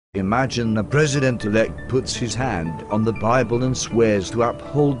Imagine a president-elect puts his hand on the Bible and swears to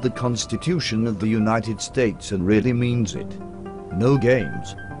uphold the Constitution of the United States and really means it. No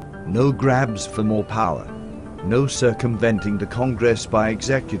games. No grabs for more power. No circumventing the Congress by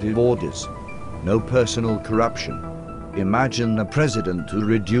executive orders. No personal corruption. Imagine a president who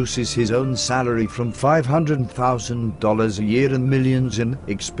reduces his own salary from $500,000 a year and millions in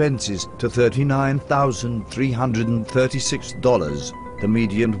expenses to $39,336, the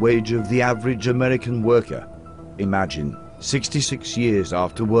median wage of the average American worker. Imagine, 66 years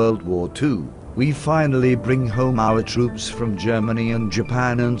after World War II, we finally bring home our troops from Germany and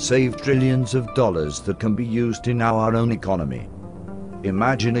Japan and save trillions of dollars that can be used in our own economy.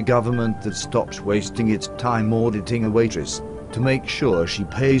 Imagine a government that stops wasting its time auditing a waitress to make sure she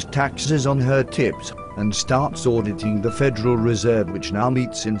pays taxes on her tips and starts auditing the Federal Reserve, which now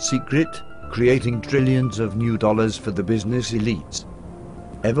meets in secret, creating trillions of new dollars for the business elites.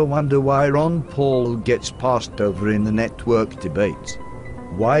 Ever wonder why Ron Paul gets passed over in the network debates?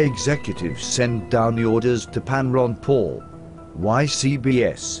 Why executives send down the orders to pan Ron Paul? Why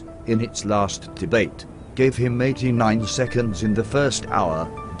CBS, in its last debate, gave him 89 seconds in the first hour,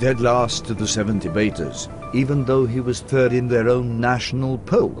 dead last to the 7 debaters, even though he was third in their own national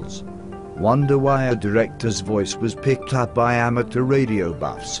polls? Wonder why a director's voice was picked up by amateur radio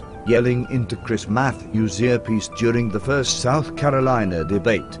buffs, yelling into Chris Matthews' earpiece during the first South Carolina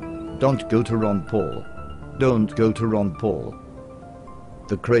debate, "Don't go to Ron Paul. Don't go to Ron Paul."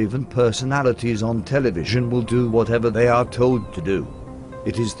 The craven personalities on television will do whatever they are told to do.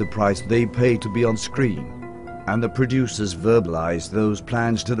 It is the price they pay to be on screen. And the producers verbalize those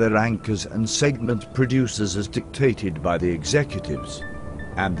plans to their anchors and segment producers as dictated by the executives.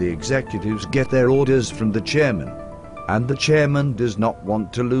 And the executives get their orders from the chairman. And the chairman does not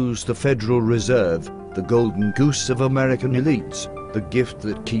want to lose the Federal Reserve, the golden goose of American elites, the gift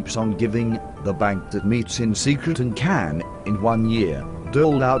that keeps on giving, the bank that meets in secret and can, in 1 year,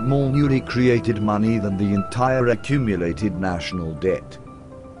 dole out more newly created money than the entire accumulated national debt.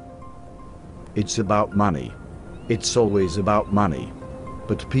 It's about money. It's always about money.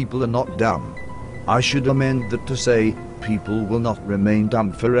 But people are not dumb. I should amend that to say, people will not remain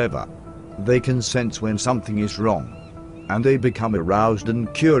dumb forever. They can sense when something is wrong. And they become aroused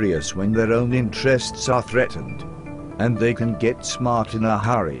and curious when their own interests are threatened. And they can get smart in a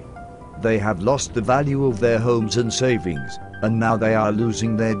hurry. They have lost the value of their homes and savings, and now they are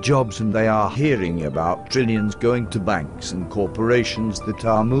losing their jobs, and they are hearing about trillions going to banks and corporations that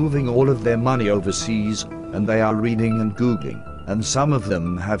are moving all of their money overseas, and they are reading and Googling, and some of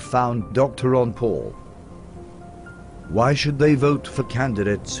them have found Dr. Ron Paul. Why should they vote for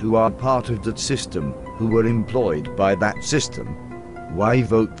candidates who are part of that system, who were employed by that system? Why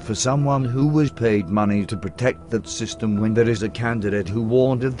vote for someone who was paid money to protect that system when there is a candidate who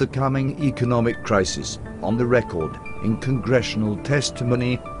warned of the coming economic crisis, on the record, in congressional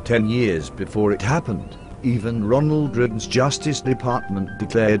testimony, 10 years before it happened? Even Ronald Reagan's Justice Department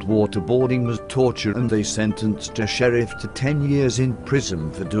declared waterboarding was torture, and they sentenced a sheriff to 10 years in prison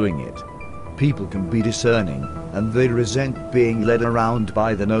for doing it. People can be discerning, and they resent being led around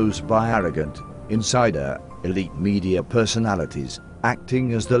by the nose by arrogant, insider, elite media personalities,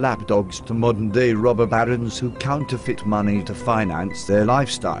 acting as the lapdogs to modern-day robber barons who counterfeit money to finance their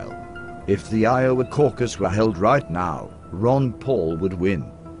lifestyle. If the Iowa caucus were held right now, Ron Paul would win.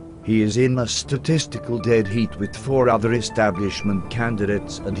 He is in a statistical dead heat with 4 other establishment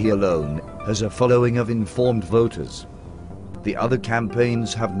candidates, and he alone has a following of informed voters. The other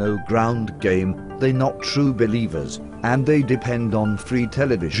campaigns have no ground game, they're not true believers, and they depend on free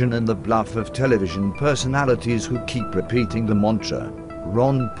television and the bluff of television personalities who keep repeating the mantra,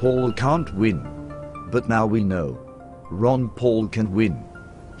 "Ron Paul can't win." But now we know. Ron Paul can win.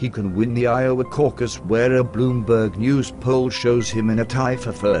 He can win the Iowa caucus, where a Bloomberg News poll shows him in a tie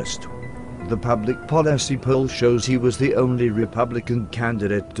for first. The public policy poll shows he was the only Republican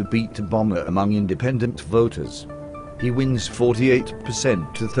candidate to beat Obama among independent voters. He wins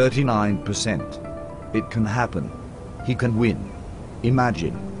 48% to 39%. It can happen. He can win.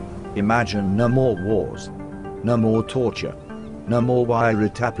 Imagine. Imagine no more wars. No more torture. No more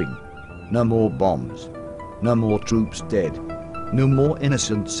wiretapping. No more bombs. No more troops dead. No more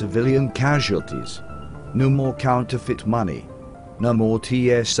innocent civilian casualties. No more counterfeit money. No more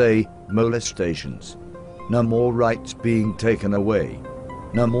TSA molestations. No more rights being taken away.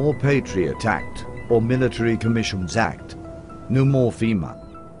 No more Patriot Act or Military Commissions Act. No more FEMA.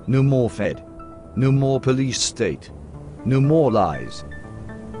 No more Fed. No more police state. No more lies.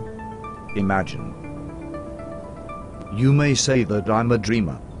 Imagine. You may say that I'm a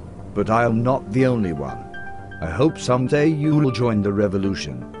dreamer, but I am not the only one. I hope someday you will join the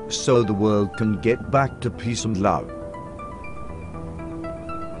revolution, so the world can get back to peace and love.